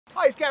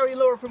Hi, it's Garry and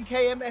Laura from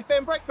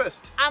KMFM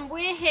Breakfast. And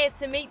we're here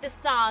to meet the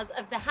stars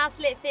of the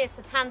Hazlitt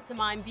Theatre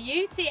Pantomime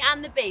Beauty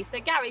and the Beast. So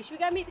Garry, should we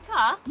go meet the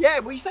cast? Yeah,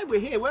 well, you say we're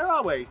here. Where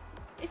are we?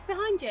 It's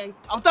behind you.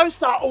 Oh, don't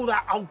start all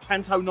that old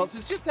panto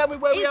nonsense. Just tell me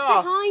where we are.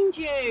 It's behind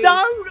you.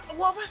 Don't!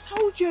 What have I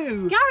told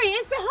you? Garry,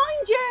 it's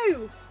behind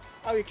you.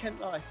 Oh, you can't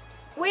lie.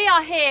 We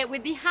are here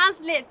with the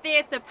Hazlitt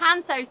Theatre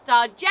Panto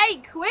star,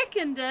 Jake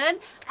Quickenden,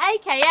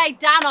 aka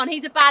Danon.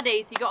 He's a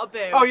baddie, so you got a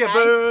boo. Oh, yeah,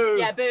 boo.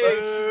 Yeah, boo.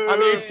 Boo.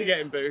 I'm used to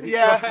getting booed.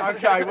 Yeah,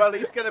 okay, well,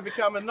 it's going to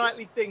become a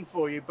nightly thing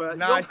for you, but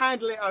Nice. you'll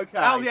handle it okay.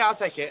 Oh yeah, I'll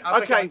take it. I'll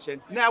take Okay,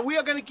 it. now we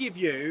are going to give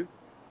you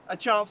a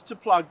chance to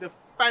plug the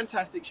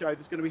fantastic show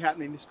that's going to be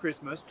happening this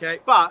Christmas. Okay.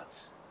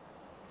 But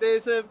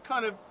there's a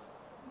kind of,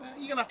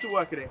 you're going to have to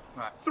work at it.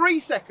 Right. 3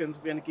 seconds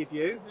we're going to give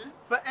you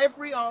for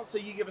every answer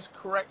you give us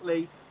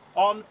correctly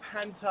on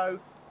Panto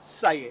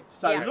Say It.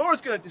 So Yeah. Laura's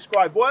going to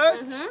describe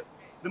words.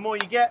 The more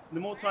you get,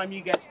 the more time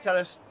you get to tell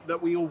us that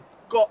we all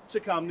got to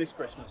come this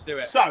Christmas. Let's do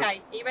it. So,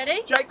 Okay, are you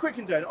ready? Jake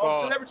Quickenden on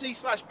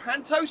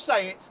Celebrity/Panto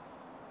Say It.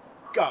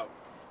 Go.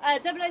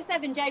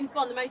 007, James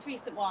Bond, the most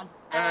recent one.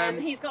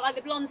 He's got like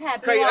the blonde hair,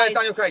 blue Craig, eyes.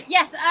 Daniel Craig.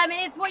 Yes,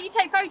 it's what you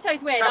take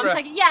photos with. Camera. I'm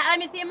taking, yeah,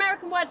 it's the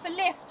American word for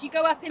lift. You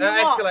go up in the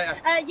what? Escalator.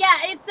 Yeah,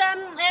 it's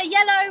a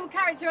yellow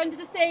character under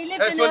the sea,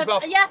 lives in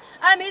SpongeBob. a, yeah,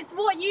 it's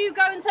what you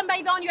go and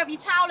sunbathe on. You have your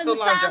towel in Sun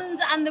the lounger. sand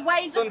and the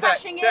waves Sun are deck,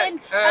 crashing deck, in.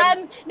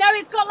 No,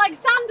 it's got like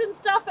sand and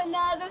stuff and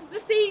there's the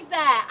seas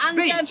there. And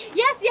Beach.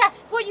 yes, yeah,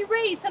 it's what you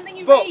read, something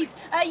you Book. read.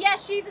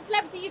 Yes, she's a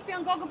celebrity, used to be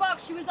on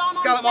Gogglebox. She was on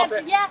Scarlett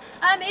Celebrity. Moffat.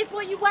 Yeah, it's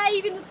what you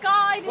wave in the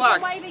sky. This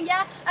Flag. one waving,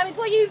 yeah. It's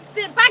what you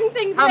bang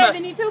things Hammer. with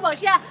in your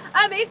toolbox, yeah.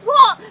 It's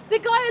what the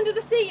guy under the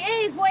sea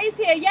is. What is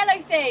he? A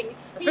yellow thing.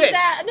 A fish.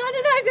 No.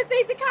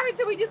 The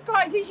character we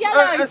described. He's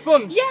yellow. A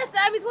sponge. Yes.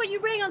 It's what you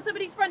ring on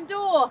somebody's front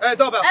door.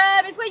 Doorbell.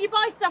 It's where you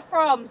buy stuff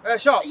from.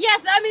 Shop.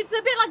 Yes. It's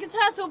a bit like a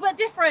turtle but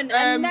different,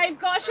 and they've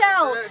got a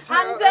shell. It's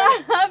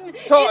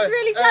Tortoise.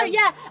 really slow.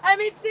 Yeah.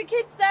 It's the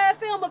kids'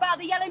 film about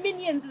the yellow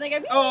minions, and they go.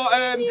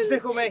 Minions.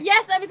 Despicable Me.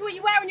 Yes. It's what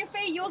you wear on your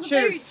feet. Yours are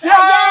Shoes. boots. Time!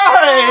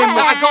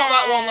 I got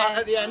that one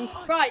at the end.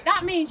 Right,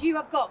 that means you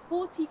have got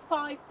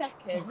 45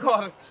 seconds Oh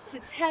God. to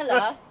tell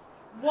us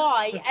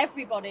why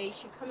everybody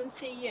should come and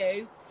see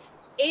you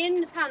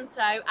in Panto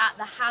at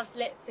the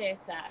Hazlitt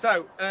Theatre.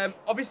 So,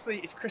 obviously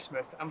it's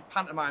Christmas and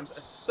pantomimes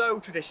are so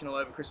traditional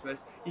over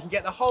Christmas. You can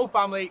get the whole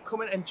family,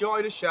 come and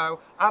enjoy the show,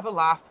 have a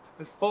laugh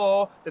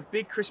before the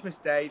big Christmas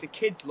day. The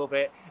kids love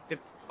it, the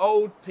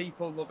old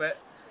people love it.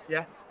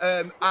 Yeah,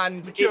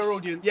 and Mature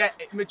audience. Yeah,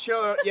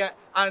 mature. Yeah,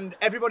 and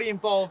everybody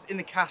involved in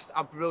the cast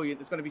are brilliant.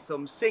 There's going to be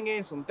some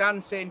singing, some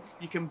dancing.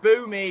 You can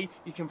boo me.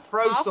 You can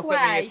throw stuff at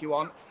Halfway. me if you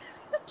want.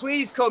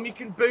 Please come. You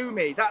can boo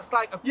me. That's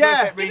like a perfect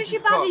Yeah. Give us reason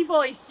your to come. baddie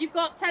voice. You've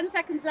got 10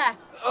 seconds left.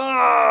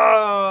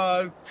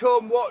 Oh,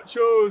 come watch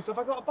us. Have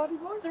I got a baddie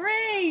voice?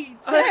 3,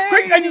 2,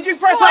 Quick, and you do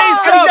press one.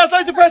 ups, and he does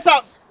loads of press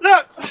ups.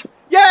 Look,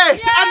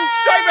 yes, and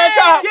straight back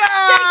up.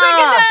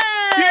 Yeah!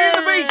 Beauty and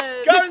the Beast,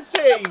 go and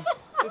see.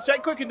 It's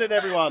Jake Quickenden,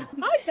 everyone.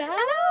 Hi, Ben.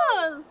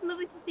 Hello,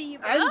 lovely to see you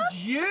both. And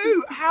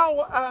you,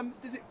 how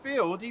does it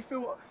feel? Do you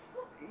feel,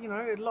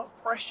 a lot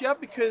of pressure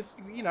because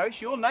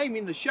it's your name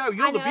in the show?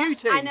 You're I the know,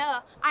 beauty. I know.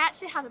 I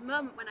actually had a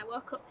moment when I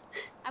woke up.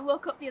 I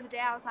woke up the other day.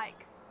 I was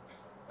like,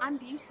 I'm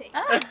Beauty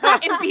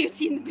in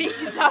Beauty and the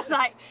Beast. I was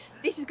like,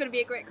 this is going to be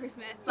a great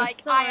Christmas.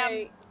 Like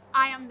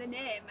I am the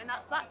name, and that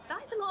is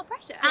a lot of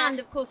pressure. And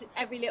of course, it's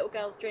every little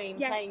girl's dream,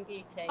 Yeah. playing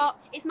Beauty. Oh,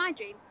 it's my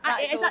dream. That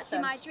is It's actually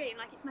awesome. my dream.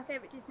 Like it's my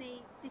favourite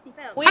Disney film.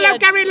 Hello,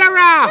 Garry and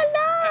Laura!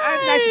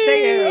 Hello! Nice to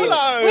see you.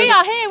 Hello. We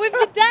are here with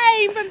the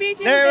Dame from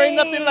Beauty and the There ain't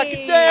Beast. nothing like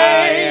a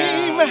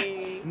dame.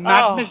 Nice.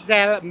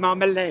 Mademoiselle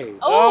Marmalade.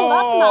 Oh,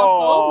 that's a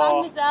mouthful. Oh.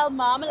 Mademoiselle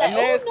Marmalade. And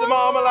there's oh, the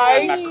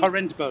marmalade. nice. My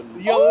currant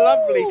buns. Your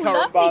lovely currant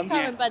lovely buns.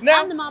 currant buns.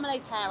 Now- And the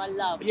marmalade hair, I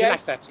love. you like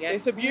that?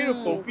 Yes. It's a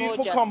beautiful, beautiful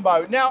gorgeous.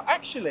 combo. Now,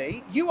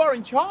 actually, you are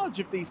in charge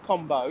of these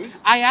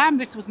combos. I am.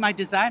 This was my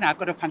designer. I've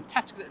got a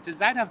fantastic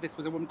designer of this.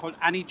 Was a woman called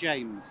Annie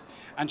James,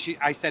 and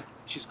I said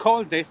she's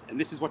called this, and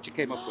this is what she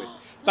came up with.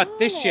 But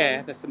this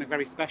year there's something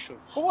very special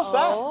But what's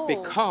Oh.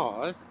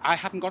 because I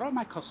haven't got all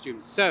my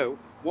costumes. So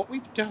what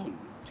we've done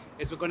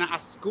is we're going to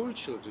ask school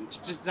children to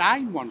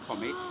design one for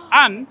me,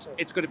 and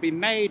it's going to be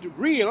made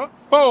real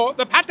for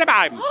the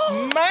pantomime.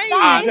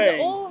 That Amazing. is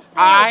awesome.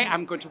 I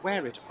am going to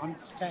wear it on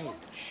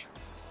stage.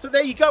 So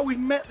there you go. We've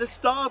met the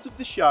stars of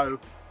the show,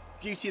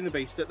 Beauty and the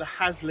Beast, at the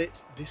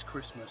Hazlitt this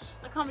Christmas.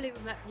 I can't believe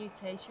we met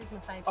Beauty. She was my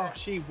favourite. Oh,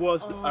 she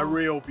was a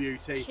real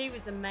beauty. She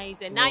was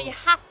amazing. Now you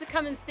have to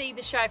come and see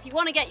the show. If you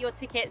want to get your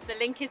tickets, the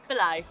link is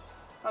below.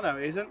 I know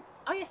it isn't.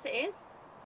 Oh yes, it is.